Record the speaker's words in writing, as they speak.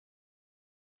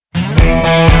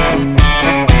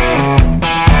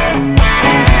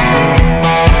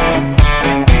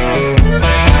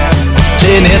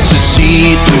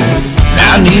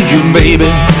need you, baby.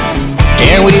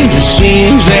 Can't wait to see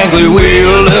exactly where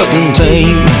your love can take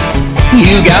me.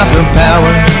 You got the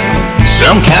power,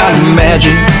 some kind of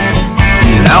magic,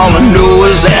 and all I know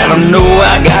is that I know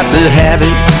I got to have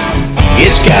it.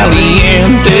 It's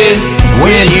caliente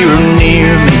when you're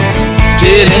near me.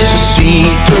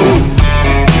 Necesito.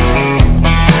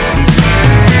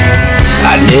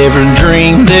 I never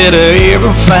dreamed that I'd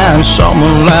ever find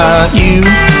someone like you.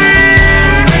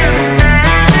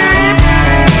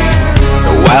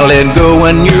 I let go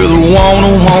and you're the one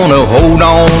I wanna hold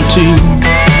on to.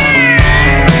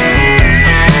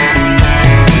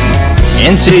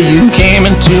 Until you came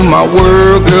into my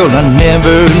world, girl, I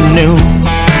never knew.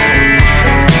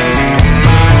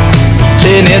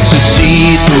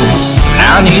 Necesito,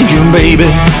 I need you, baby.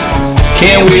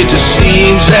 Can't wait to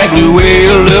see exactly where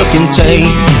your love can take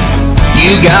me.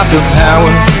 You got the power,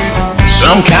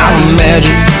 some kind of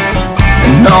magic,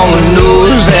 and all I know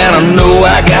is that I know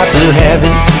I got to have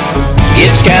it.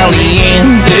 It's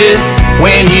caliente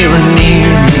when you're near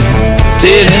me.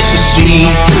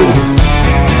 Necesito.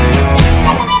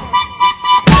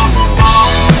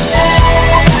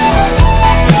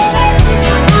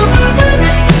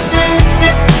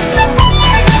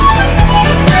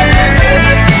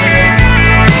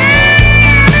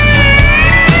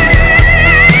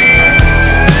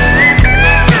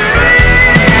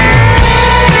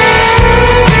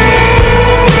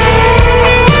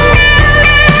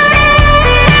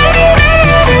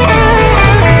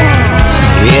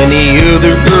 Any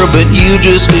other girl but you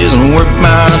just isn't worth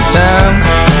my time.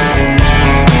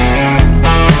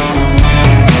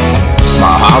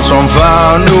 My heart's on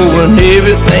fire knowing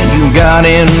everything you got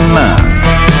in mind.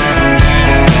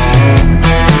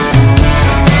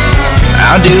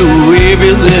 I'll do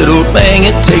every little thing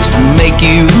it takes to make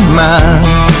you mine.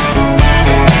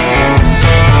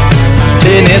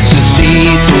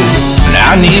 Necesito,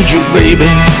 I need you, baby.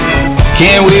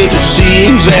 Can't wait to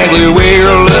see exactly where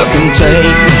your love can take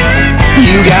me.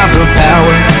 You got the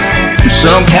power,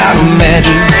 some kind of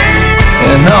magic,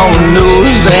 and all I know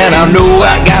is that I know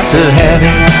I got to have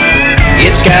it.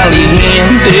 It's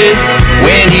caliente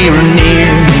when you're near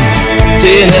me.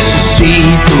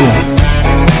 Necesito.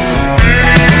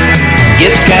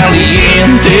 It's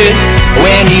caliente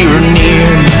when you're near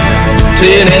me.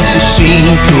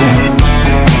 Necesito.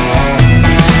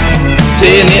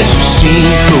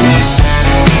 Necesito.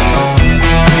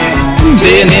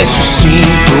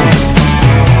 Necesito.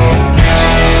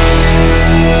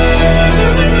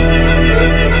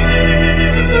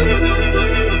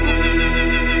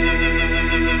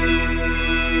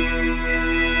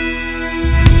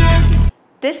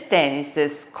 This dance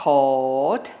is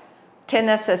called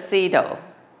Necesito.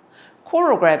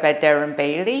 Choreographed by Darren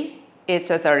Bailey. It's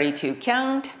a 32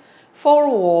 count,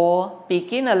 4-wall,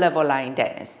 beginner level line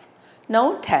dance.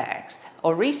 No tags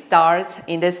or restarts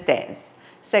in this dance.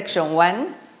 Section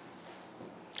 1.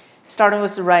 Starting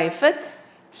with the right foot,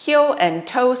 heel and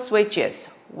toe switches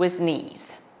with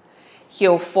knees.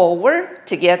 Heel forward,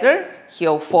 together,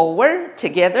 heel forward,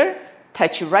 together.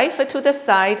 Touch your right foot to the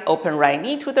side, open right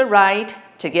knee to the right,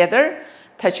 together.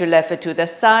 Touch your left foot to the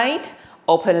side,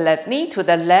 open left knee to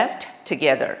the left,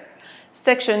 together.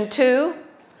 Section 2,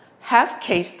 half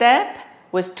K-step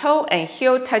with toe and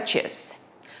heel touches.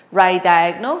 Right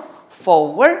diagonal,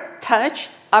 forward, touch,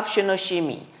 optional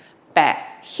shimmy.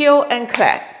 Back, heel and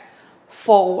clap.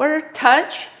 Forward,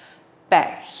 touch,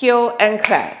 back, heel and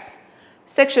clap.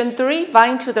 Section 3,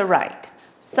 vine to the right.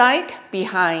 Side,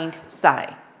 behind,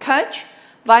 side. Touch,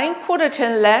 vine quarter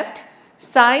turn left,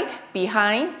 side,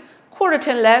 behind, quarter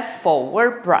turn left,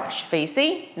 forward, brush,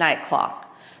 facing, 9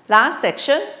 o'clock. Last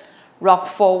section, rock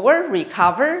forward,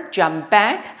 recover, jump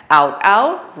back,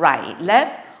 out, right,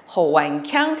 left, hold 1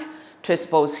 count, twist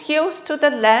both heels to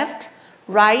the left,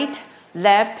 right,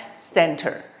 left,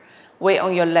 center. Weight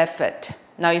on your left foot.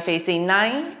 Now you're facing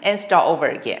 9 and start over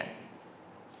again.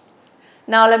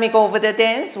 Now let me go over the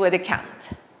dance with the counts.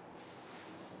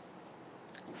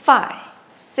 5,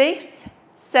 6,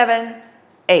 7,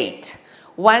 8.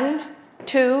 1,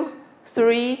 2,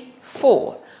 3,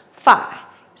 4, 5,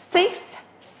 6,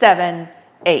 7,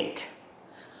 8.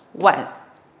 1,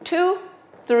 2,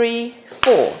 3,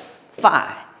 4,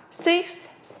 5, 6,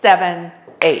 7,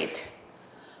 8.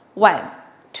 1,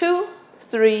 2,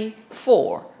 3,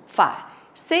 4, 5,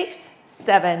 6,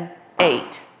 7,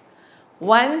 8.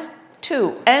 1,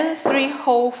 2, and 3,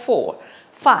 hold 4,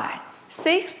 5,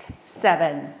 6,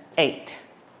 7, 8.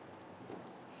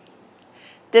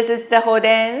 This is the whole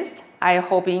dance. I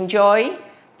hope you enjoy.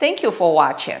 Thank you for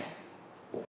watching.